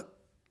said, look,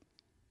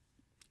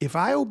 if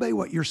I obey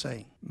what you're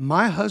saying,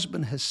 my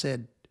husband has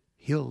said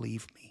he'll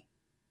leave me.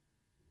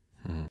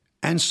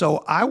 And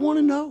so I want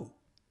to know,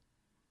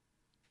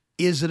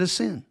 is it a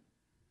sin?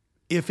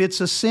 If it's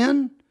a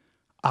sin,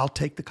 I'll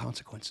take the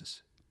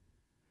consequences.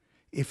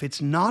 If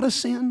it's not a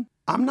sin,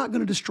 I'm not going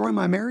to destroy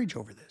my marriage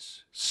over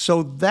this.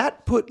 So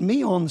that put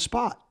me on the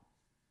spot.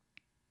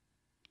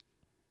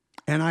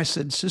 And I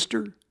said,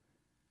 sister,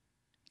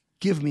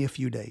 give me a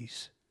few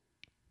days.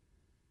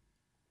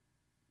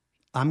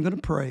 I'm going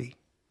to pray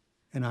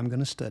and I'm going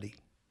to study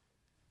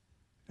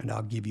and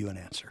I'll give you an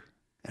answer.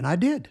 And I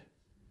did.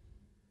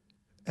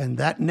 And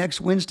that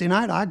next Wednesday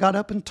night, I got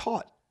up and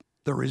taught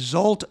the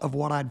result of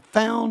what I'd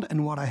found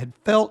and what I had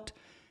felt.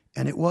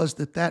 And it was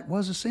that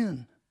was a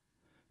sin.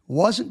 It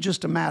wasn't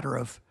just a matter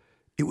of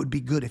it would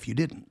be good if you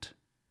didn't.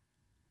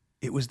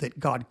 It was that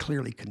God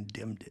clearly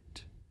condemned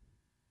it.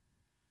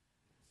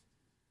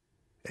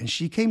 And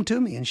she came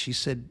to me and she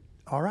said,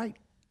 all right.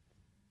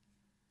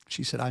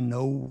 She said, I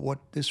know what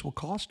this will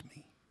cost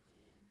me.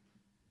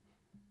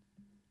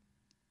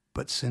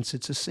 But since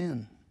it's a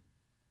sin,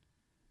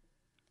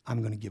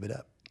 I'm going to give it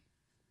up.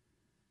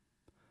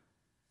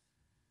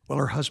 Well,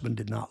 her husband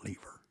did not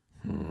leave her.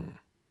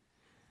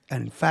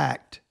 And in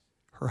fact,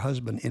 her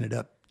husband ended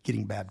up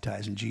getting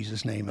baptized in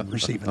Jesus' name and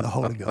receiving the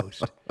Holy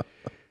Ghost,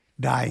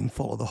 dying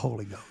full of the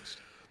Holy Ghost.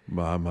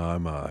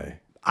 My.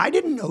 I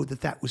didn't know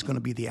that was going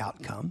to be the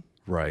outcome.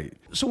 Right.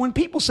 So when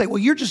people say, well,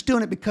 you're just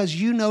doing it because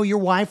you know your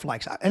wife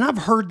likes it, and I've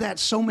heard that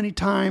so many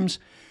times,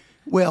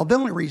 well, the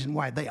only reason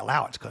why they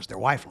allow it is because their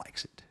wife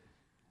likes it.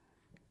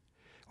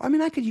 I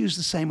mean, I could use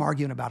the same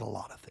argument about a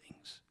lot of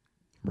things.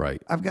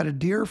 Right. I've got a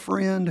dear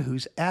friend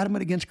who's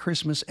adamant against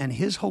Christmas, and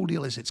his whole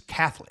deal is it's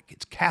Catholic.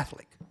 It's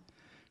Catholic.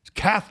 It's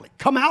Catholic.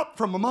 Come out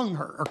from among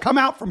her, or come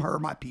out from her,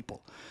 my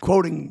people.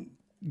 Quoting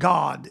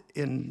God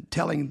in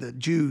telling the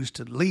Jews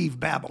to leave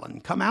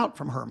Babylon. Come out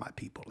from her, my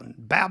people. And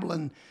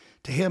Babylon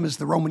to him is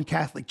the Roman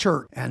Catholic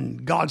Church.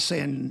 And God's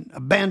saying,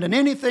 abandon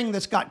anything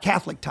that's got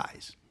Catholic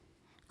ties.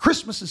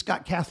 Christmas has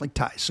got Catholic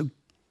ties. So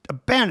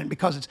abandon,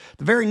 because it's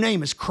the very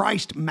name is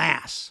Christ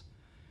Mass.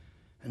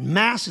 And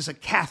Mass is a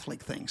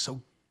Catholic thing.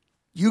 So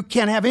you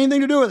can't have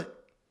anything to do with it.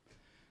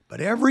 But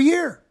every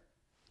year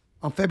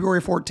on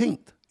February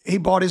 14th, he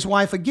bought his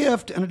wife a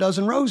gift and a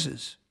dozen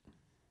roses.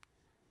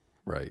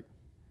 Right.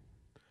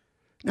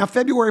 Now,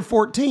 February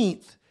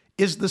 14th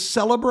is the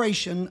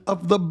celebration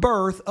of the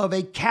birth of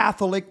a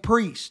Catholic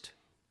priest.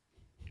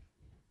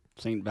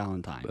 Saint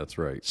Valentine. That's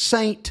right.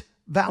 Saint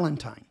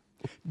Valentine.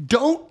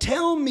 Don't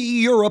tell me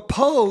you're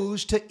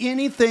opposed to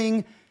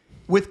anything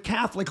with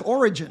Catholic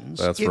origins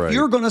That's if right.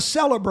 you're going to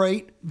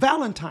celebrate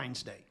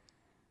Valentine's Day.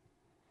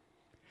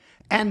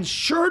 And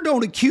sure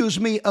don't accuse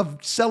me of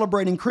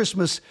celebrating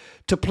Christmas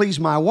to please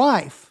my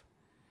wife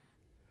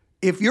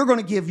if you're going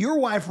to give your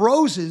wife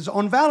roses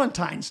on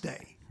Valentine's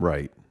Day.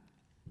 Right.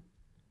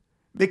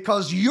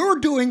 Because you're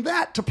doing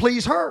that to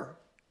please her.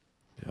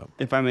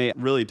 If I may,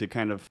 really to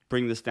kind of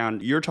bring this down,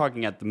 you're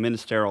talking at the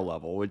ministerial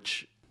level,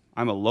 which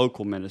I'm a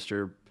local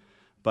minister,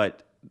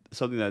 but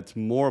something that's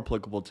more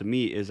applicable to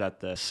me is at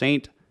the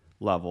saint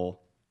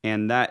level.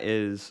 And that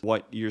is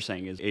what you're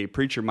saying is a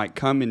preacher might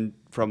come in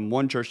from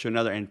one church to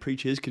another and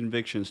preach his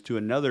convictions to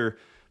another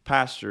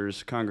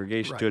pastor's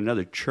congregation, to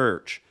another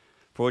church,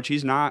 for which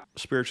he's not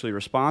spiritually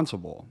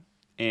responsible.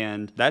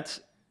 And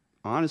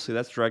honestly,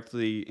 that's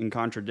directly in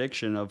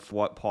contradiction of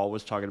what Paul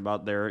was talking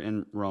about there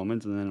in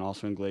Romans and then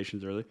also in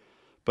Galatians early.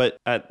 But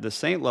at the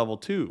saint level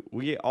too,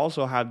 we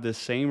also have this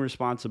same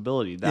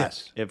responsibility that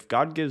Yes. if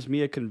God gives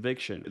me a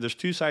conviction, there's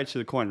two sides to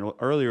the coin.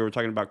 Earlier we were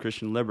talking about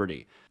Christian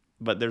liberty,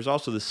 but there's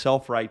also the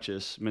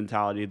self-righteous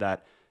mentality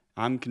that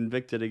I'm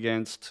convicted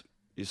against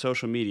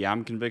social media.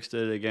 I'm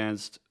convicted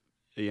against,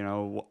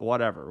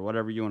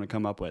 whatever you want to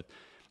come up with.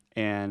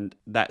 And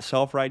that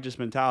self-righteous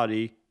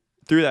mentality,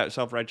 through that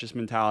self-righteous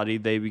mentality,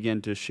 they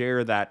begin to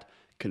share that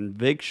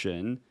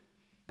conviction.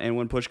 And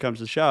when push comes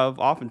to shove,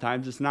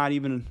 oftentimes it's not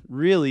even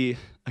really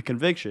a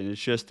conviction.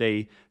 It's just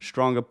a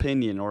strong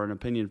opinion or an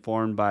opinion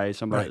formed by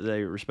somebody Right.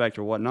 they respect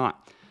or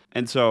whatnot.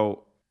 And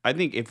so I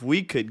think if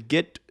we could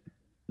get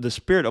the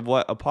spirit of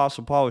what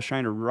Apostle Paul was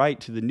trying to write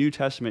to the New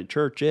Testament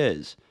church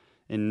is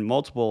in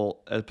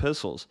multiple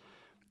epistles,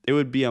 it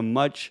would be a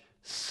much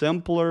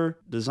simpler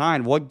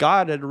design. What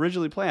God had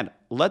originally planned.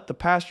 Let the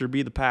pastor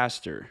be the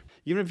pastor.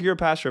 Even if you're a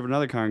pastor of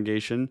another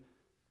congregation,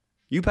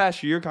 you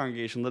pastor your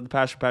congregation, let the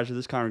pastor pastor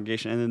this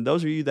congregation. And then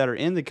those of you that are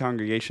in the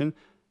congregation,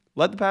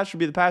 let the pastor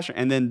be the pastor.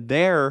 And then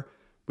there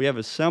we have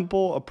a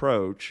simple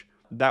approach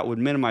that would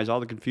minimize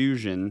all the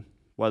confusion,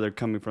 whether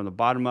coming from the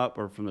bottom up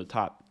or from the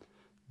top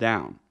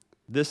down.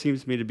 This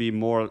seems to me to be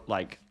more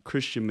like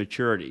Christian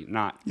maturity,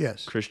 not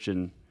Yes.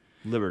 Christian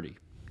liberty.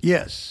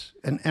 Yes,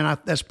 and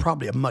that's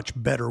probably a much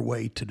better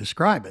way to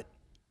describe it,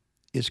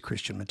 is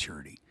Christian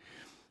maturity.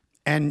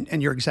 And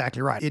you're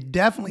exactly right. It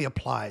definitely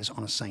applies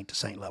on a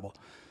saint-to-saint level.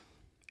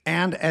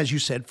 And as you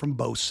said, from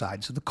both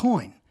sides of the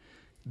coin,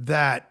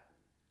 that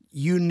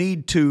you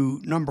need to,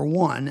 number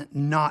one,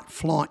 not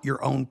flaunt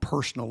your own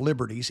personal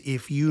liberties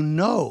if you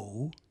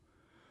know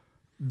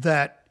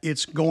that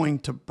it's going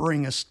to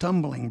bring a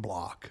stumbling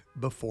block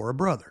before a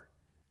brother.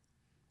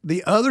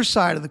 The other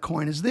side of the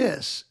coin is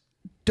this: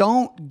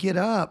 don't get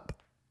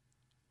up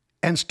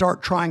and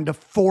start trying to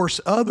force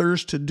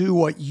others to do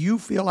what you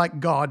feel like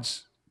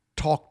God's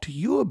talked to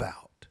you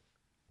about.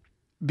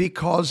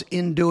 Because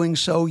in doing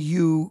so,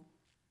 you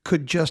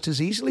could just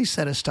as easily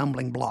set a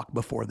stumbling block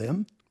before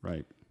them.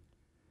 Right.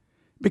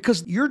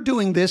 Because you're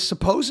doing this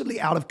supposedly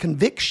out of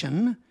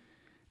conviction.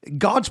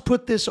 God's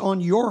put this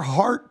on your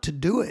heart to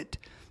do it.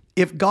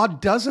 If God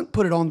doesn't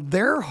put it on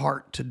their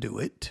heart to do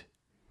it,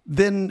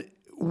 then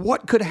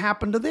what could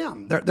happen to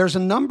them? There's a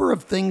number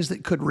of things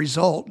that could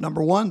result.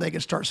 Number one, they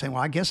could start saying,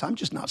 well, I guess I'm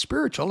just not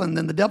spiritual. And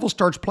then the devil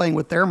starts playing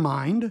with their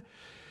mind.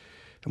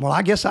 And, well,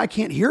 I guess I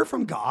can't hear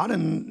from God.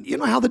 And you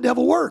know how the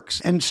devil works.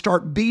 And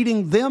start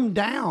beating them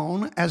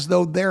down as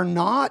though they're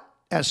not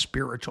as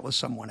spiritual as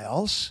someone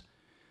else.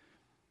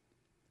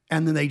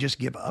 And then they just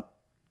give up.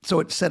 So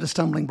it set a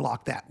stumbling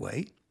block that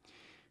way.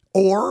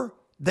 Or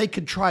they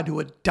could try to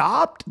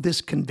adopt this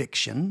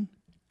conviction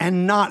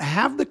and not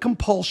have the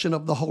compulsion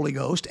of the Holy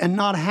Ghost and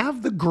not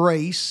have the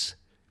grace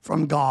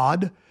from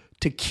God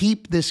to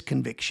keep this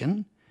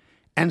conviction.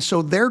 And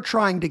so they're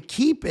trying to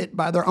keep it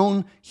by their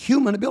own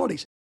human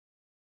abilities.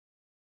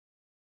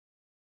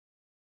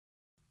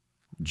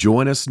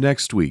 Join us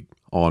next week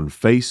on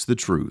Face the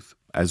Truth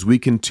as we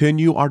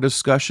continue our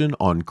discussion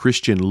on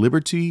Christian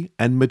liberty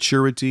and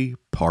maturity,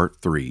 Part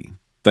 3.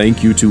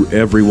 Thank you to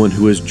everyone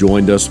who has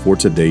joined us for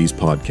today's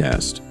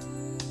podcast.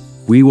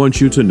 We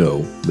want you to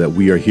know that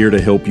we are here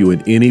to help you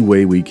in any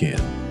way we can.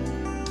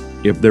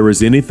 If there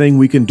is anything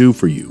we can do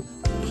for you,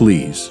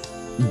 please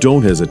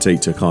don't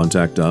hesitate to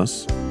contact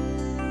us.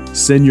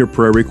 Send your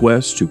prayer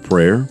requests to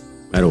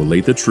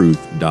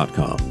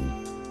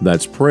prayer@olathetruth.com.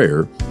 That's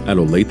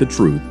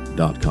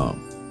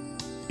prayer@olathetruth.com.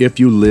 If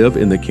you live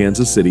in the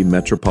Kansas City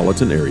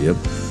metropolitan area,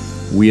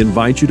 we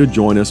invite you to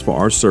join us for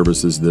our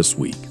services this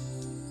week.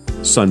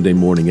 Sunday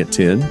morning at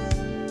 10,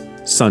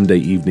 Sunday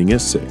evening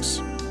at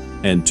 6,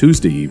 and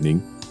Tuesday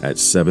evening at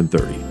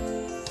 7:30.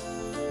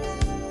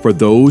 For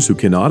those who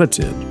cannot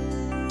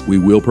attend, we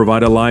will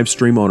provide a live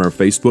stream on our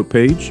Facebook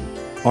page,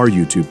 our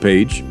YouTube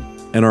page,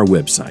 and our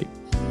website,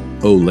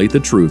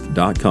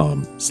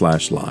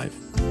 olathetruth.com/live.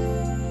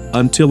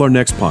 Until our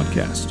next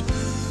podcast,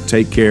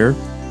 take care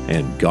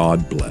and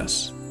God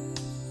bless.